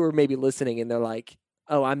people who are maybe listening and they're like,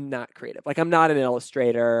 oh, I'm not creative. I'm not an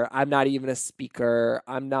illustrator. I'm not even a speaker.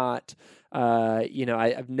 I'm not,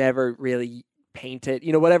 I've never really painted,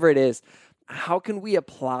 whatever it is. How can we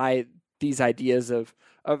apply these ideas of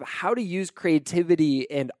how to use creativity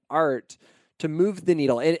and art to move the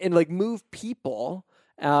needle and move people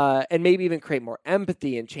and maybe even create more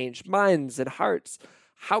empathy and change minds and hearts?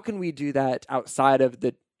 How can we do that outside of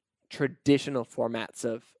the traditional formats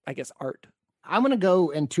of, I guess, art? I'm going to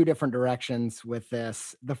go in two different directions with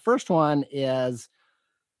this. The first one is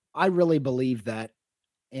I really believe that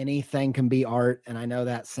anything can be art. And I know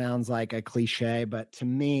that sounds like a cliche, but to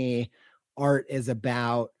me, art is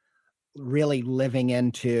about really living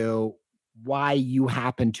into why you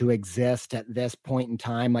happen to exist at this point in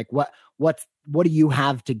time. What do you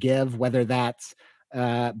have to give, whether that's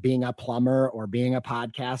being a plumber or being a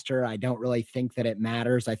podcaster? I don't really think that it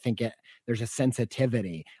matters. I think there's a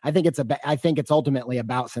sensitivity. I think it's ultimately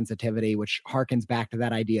about sensitivity, which harkens back to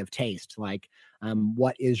that idea of taste.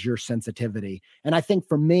 What is your sensitivity? And I think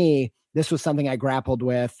for me, this was something I grappled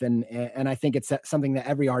with, and I think it's something that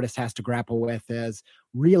every artist has to grapple with, is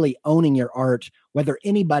really owning your art, whether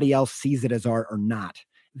anybody else sees it as art or not.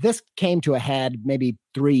 This came to a head maybe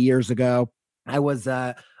 3 years ago. I was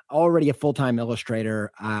already a full-time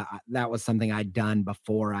illustrator. That was something I'd done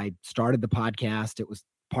before I started the podcast. It was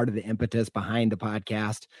part of the impetus behind the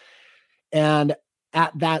podcast. And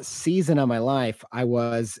at that season of my life, I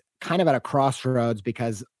was kind of at a crossroads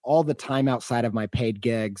because all the time outside of my paid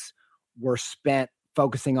gigs were spent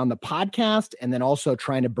focusing on the podcast and then also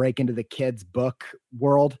trying to break into the kids' book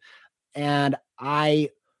world. And I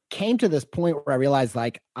came to this point where I realized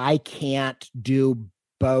I can't do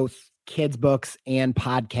both kids' books and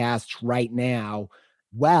podcasts right now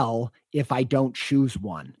well if I don't choose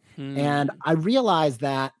one. And I realized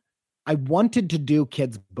that I wanted to do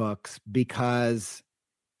kids' books because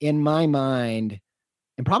in my mind,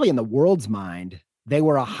 and probably in the world's mind, they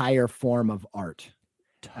were a higher form of art.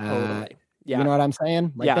 Totally. Yeah. You know what I'm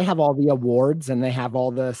saying? They have all the awards and they have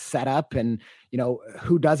all the setup, and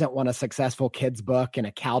who doesn't want a successful kids book and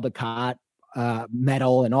a Caldecott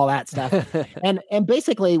medal and all that stuff. and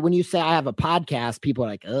basically when you say I have a podcast, people are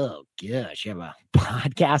like, oh gosh, you have a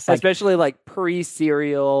podcast? Especially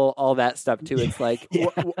pre-serial, all that stuff too. It's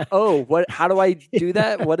what, how do I do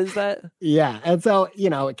that? What is that? Yeah. And so,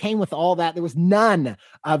 it came with all that. There was none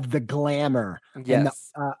of the glamour and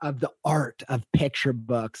of the art of picture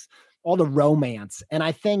books, all the romance. And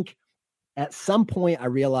I think at some point I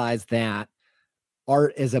realized that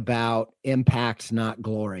art is about impact, not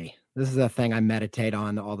glory. This is a thing I meditate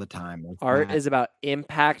on all the time. Art is about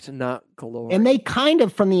impact, not glory. And they kind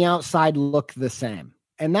of from the outside look the same.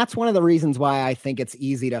 And that's one of the reasons why I think it's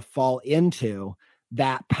easy to fall into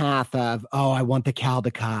that path of, oh, I want the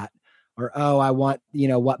Caldecott, or, oh, I want,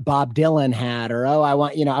 what Bob Dylan had, or, oh, I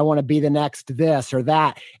want to be the next this or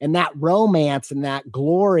that. And that romance and that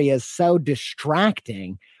glory is so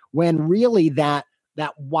distracting when really that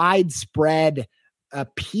widespread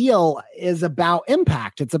appeal is about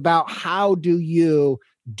impact. It's about how do you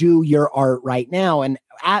do your art right now? And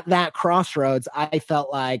at that crossroads, I felt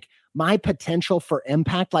like my potential for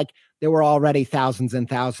impact, like there were already thousands and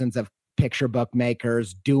thousands of picture book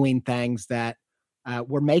makers doing things that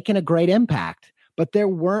were making a great impact, but there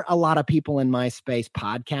weren't a lot of people in my space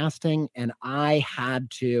podcasting. And I had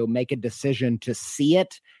to make a decision to see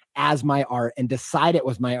it as my art and decide it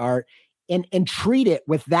was my art and treat it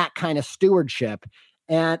with that kind of stewardship.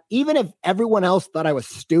 And even if everyone else thought I was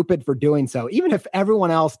stupid for doing so, even if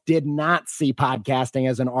everyone else did not see podcasting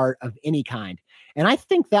as an art of any kind. And I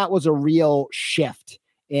think that was a real shift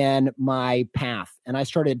in my path. And I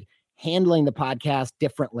started handling the podcast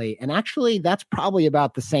differently. And actually, that's probably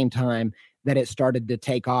about the same time that it started to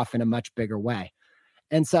take off in a much bigger way.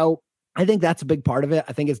 And so I think that's a big part of it.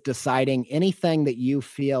 I think it's deciding anything that you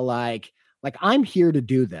feel like I'm here to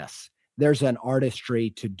do this. There's an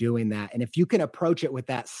artistry to doing that. And if you can approach it with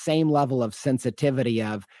that same level of sensitivity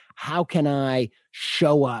of how can I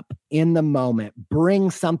show up in the moment,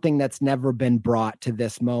 bring something that's never been brought to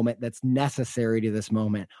this moment, that's necessary to this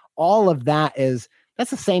moment, all of that's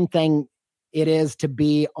the same thing it is to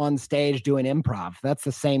be on stage doing improv. That's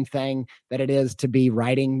the same thing that it is to be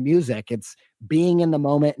writing music. It's being in the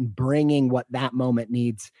moment and bringing what that moment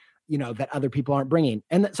needs, that other people aren't bringing.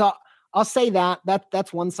 And so I'll say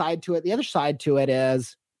that's one side to it. The other side to it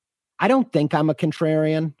is I don't think I'm a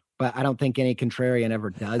contrarian, but I don't think any contrarian ever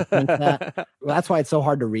does think that. Well, that's why it's so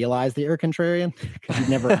hard to realize that you're a contrarian because you've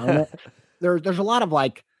never owned it. There's a lot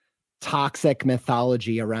of toxic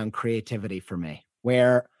mythology around creativity for me,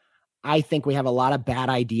 where I think we have a lot of bad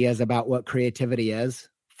ideas about what creativity is.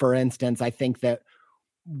 For instance, I think that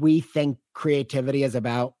we think creativity is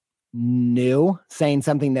about new, saying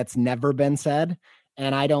something that's never been said.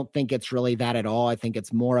 And I don't think it's really that at all. I think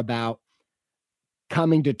it's more about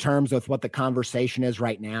coming to terms with what the conversation is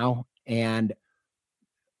right now and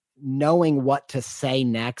knowing what to say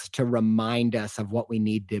next to remind us of what we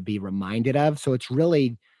need to be reminded of. So it's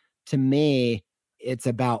really, to me, it's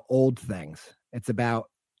about old things. It's about,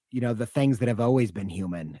 the things that have always been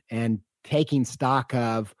human and taking stock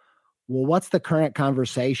of, well, what's the current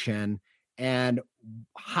conversation and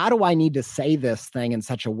how do I need to say this thing in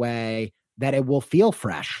such a way that it will feel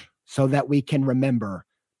fresh so that we can remember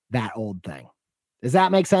that old thing. Does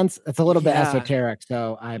that make sense? It's a little bit esoteric.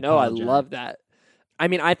 So I love that. I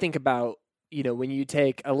mean, I think about, when you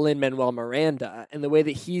take a Lin-Manuel Miranda and the way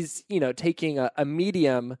that he's, taking a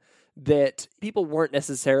medium that people weren't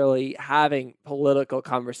necessarily having political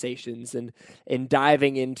conversations and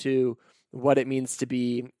diving into what it means to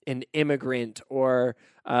be an immigrant or,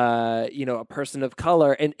 a person of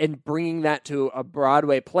color and bringing that to a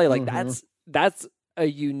Broadway play. Like that's a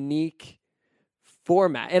unique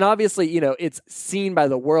format. And obviously, it's seen by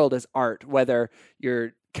the world as art, whether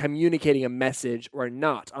you're communicating a message or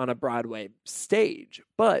not on a Broadway stage.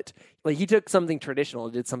 But he took something traditional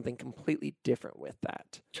and did something completely different with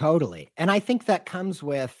that. Totally. And I think that comes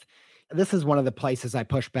with, this is one of the places I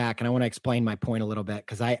push back, and I want to explain my point a little bit,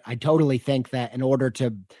 because I totally think that in order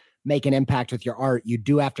to make an impact with your art, you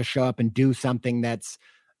do have to show up and do something that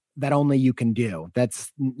only you can do.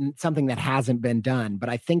 That's something that hasn't been done. But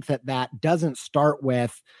I think that doesn't start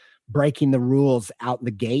with breaking the rules out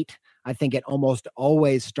the gate. I think it almost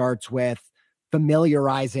always starts with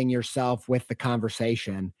familiarizing yourself with the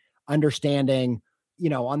conversation, understanding,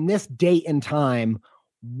 on this date and time,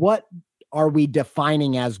 what are we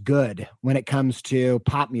defining as good when it comes to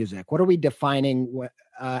pop music? What are we defining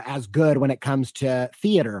as good when it comes to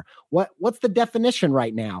theater? What's the definition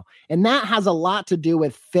right now? And that has a lot to do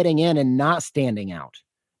with fitting in and not standing out.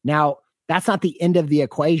 Now, that's not the end of the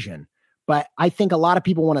equation, but I think a lot of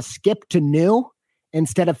people want to skip to new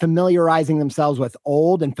instead of familiarizing themselves with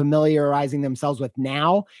old and familiarizing themselves with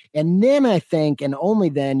now. And then I think, and only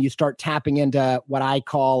then, you start tapping into what I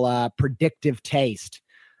call predictive taste.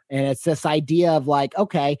 And it's this idea of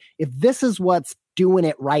okay, if this is what's doing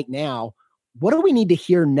it right now, what do we need to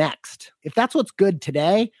hear next? If that's what's good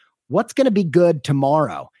today, what's going to be good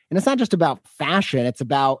tomorrow? And it's not just about fashion. It's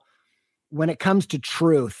about when it comes to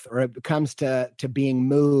truth, or it comes to being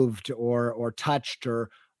moved or touched or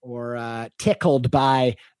tickled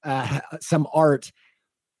by some art.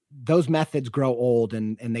 those methods grow old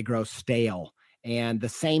and they grow stale. And the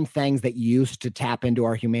same things that used to tap into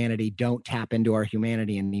our humanity don't tap into our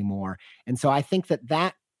humanity anymore. And so I think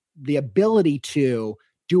that the ability to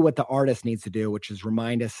do what the artist needs to do, which is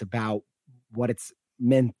remind us about what it's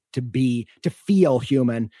meant to be, to feel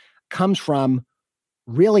human, comes from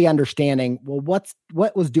really understanding, well,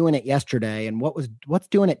 what was doing it yesterday and what's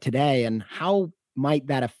doing it today, and how might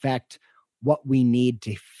that affect what we need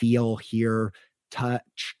to feel, hear,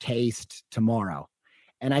 touch, taste tomorrow.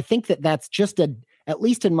 And I think that's just at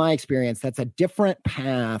least in my experience, that's a different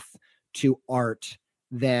path to art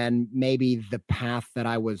than maybe the path that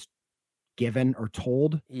I was given or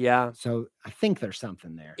told. Yeah. So I think there's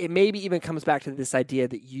something there. It maybe even comes back to this idea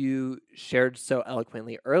that you shared so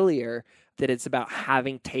eloquently earlier, that it's about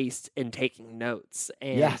having taste and taking notes.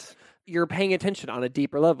 And yes. You're paying attention on a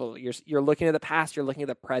deeper level. You're looking at the past, you're looking at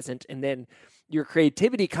the present, and then your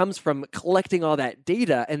creativity comes from collecting all that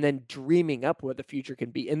data and then dreaming up what the future can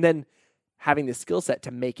be, and then having the skill set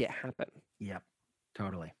to make it happen. Yep,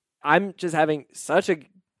 totally. I'm just having such a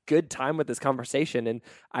good time with this conversation, and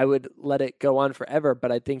I would let it go on forever,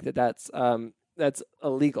 but I think that's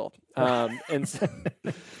illegal. And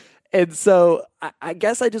so I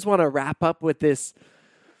guess I just want to wrap up with this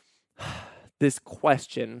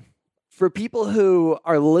question. For people who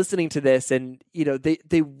are listening to this and,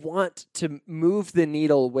 they want to move the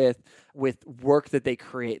needle with work that they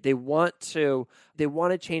create. They want to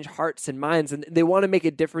change hearts and minds, and they want to make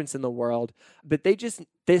a difference in the world. But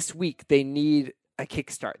this week, they need a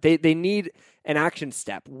kickstart. They need an action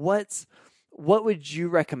step. What would you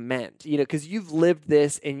recommend? Because you've lived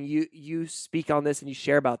this and you speak on this and you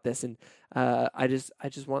share about this, and I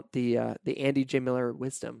just want the Andy J. Miller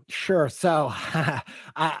wisdom. Sure. So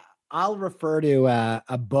I'll refer to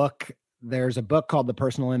a book. There's a book called The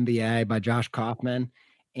Personal MBA by Josh Kaufman,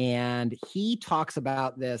 and he talks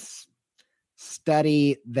about this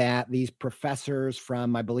study that these professors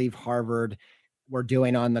from, I believe, Harvard were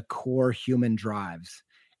doing on the core human drives.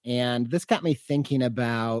 And this got me thinking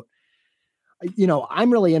about,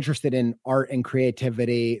 I'm really interested in art and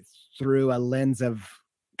creativity through a lens of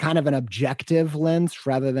kind of an objective lens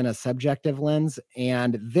rather than a subjective lens.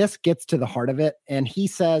 And this gets to the heart of it. And he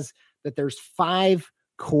says that there's 5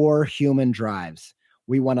 core human drives.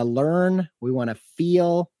 We want to learn, we want to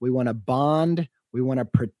feel, we want to bond, we want to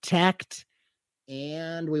protect,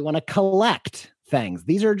 and we want to collect things.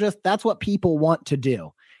 That's what people want to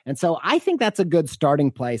do. And so I think that's a good starting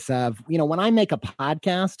place of, when I make a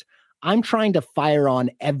podcast, I'm trying to fire on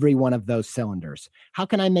every one of those cylinders. How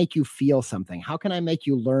can I make you feel something? How can I make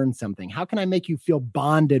you learn something? How can I make you feel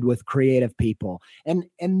bonded with creative people? And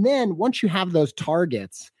then once you have those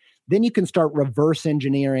targets, then you can start reverse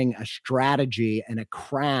engineering a strategy and a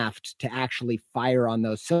craft to actually fire on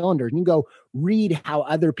those cylinders. And you go read how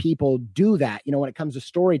other people do that. When it comes to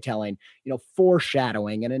storytelling,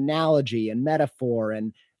 foreshadowing and analogy and metaphor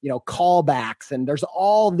and, callbacks. And there's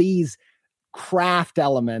all these craft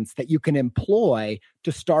elements that you can employ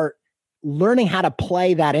to start learning how to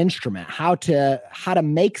play that instrument, how to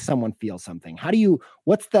make someone feel something.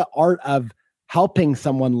 What's the art of helping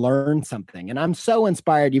someone learn something? And I'm so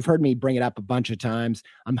inspired. You've heard me bring it up a bunch of times.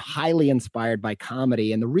 I'm highly inspired by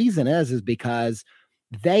comedy. And the reason is because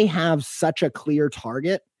they have such a clear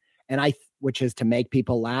target, which is to make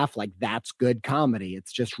people laugh. Like, that's good comedy.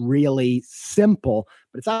 It's just really simple,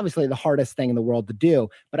 but it's obviously the hardest thing in the world to do.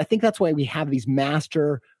 But I think that's why we have these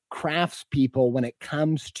master crafts people when it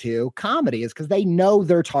comes to comedy, is because they know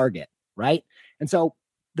their target, right? And so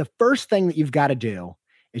the first thing that you've got to do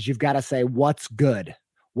is you've got to say, what's good?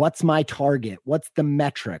 What's my target? What's the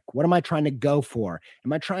metric? What am I trying to go for?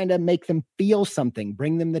 Am I trying to make them feel something,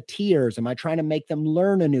 bring them the tears? Am I trying to make them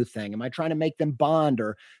learn a new thing? Am I trying to make them bond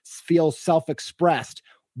or feel self-expressed?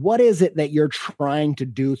 What is it that you're trying to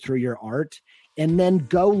do through your art? And then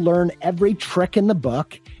go learn every trick in the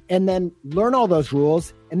book, and then learn all those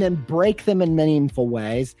rules, and then break them in meaningful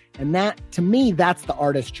ways. And that, to me, that's the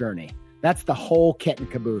artist journey. That's the whole kit and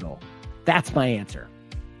caboodle. That's my answer.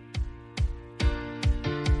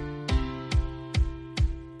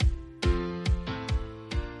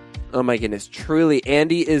 Oh my goodness. Truly,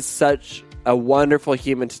 Andy is such a wonderful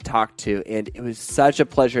human to talk to, and it was such a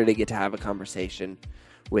pleasure to get to have a conversation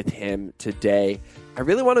with him today. I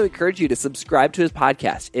really want to encourage you to subscribe to his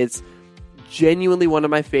podcast. It's genuinely one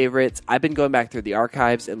of my favorites. I've been going back through the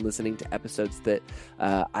archives and listening to episodes that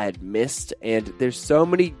I had missed, and there's so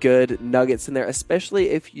many good nuggets in there,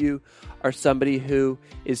 especially if you are somebody who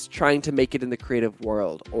is trying to make it in the creative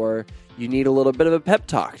world, or you need a little bit of a pep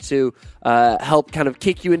talk to help kind of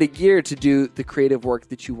kick you into gear to do the creative work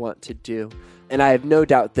that you want to do. And I have no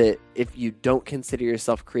doubt that if you don't consider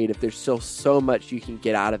yourself creative, there's still so much you can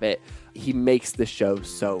get out of it. He makes the show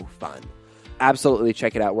so fun. Absolutely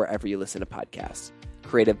check it out wherever you listen to podcasts.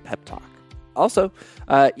 Creative Pep Talk. Also,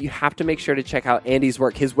 you have to make sure to check out Andy's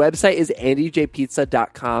work. His website is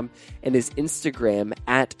andyjpizza.com, and his Instagram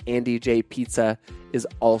at andyjpizza is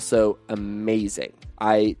also amazing.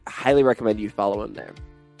 I highly recommend you follow him there.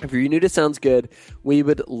 If you're new to Sounds Good, we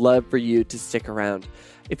would love for you to stick around.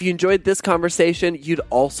 If you enjoyed this conversation, you'd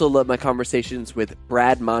also love my conversations with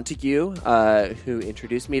Brad Montague, who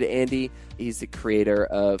introduced me to Andy. He's the creator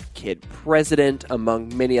of Kid President,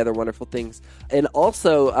 among many other wonderful things. And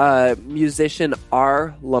also musician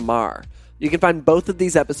R. Lamar. You can find both of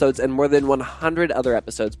these episodes and more than 100 other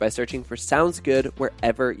episodes by searching for Sounds Good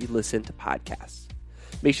wherever you listen to podcasts.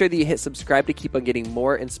 Make sure that you hit subscribe to keep on getting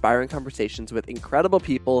more inspiring conversations with incredible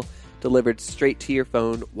people delivered straight to your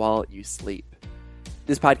phone while you sleep.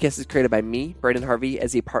 This podcast is created by me, Brandon Harvey,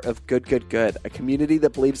 as a part of Good, Good, Good, a community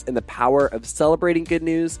that believes in the power of celebrating good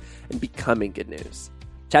news and becoming good news.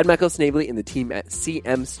 Chad Michael Snavely and the team at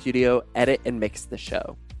CM Studio edit and mix the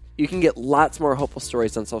show. You can get lots more hopeful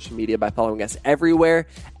stories on social media by following us everywhere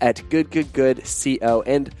at Good, Good, Good, CO.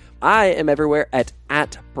 And I am everywhere at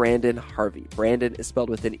Brandon Harvey. Brandon is spelled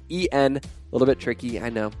with an E-N, a little bit tricky, I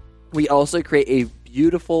know. We also create a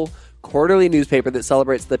beautiful quarterly newspaper that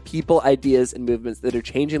celebrates the people, ideas, and movements that are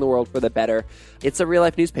changing the world for the better. It's a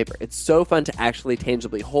real-life newspaper. It's so fun to actually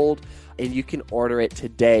tangibly hold, and you can order it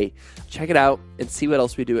today. Check it out and see what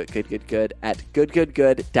else we do at Good, Good, Good at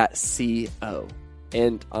goodgoodgood.co.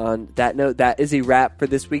 And on that note, that is a wrap for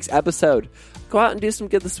this week's episode. Go out and do some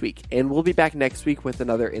good this week, and we'll be back next week with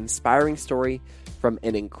another inspiring story from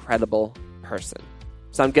an incredible person.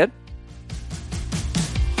 Sound good?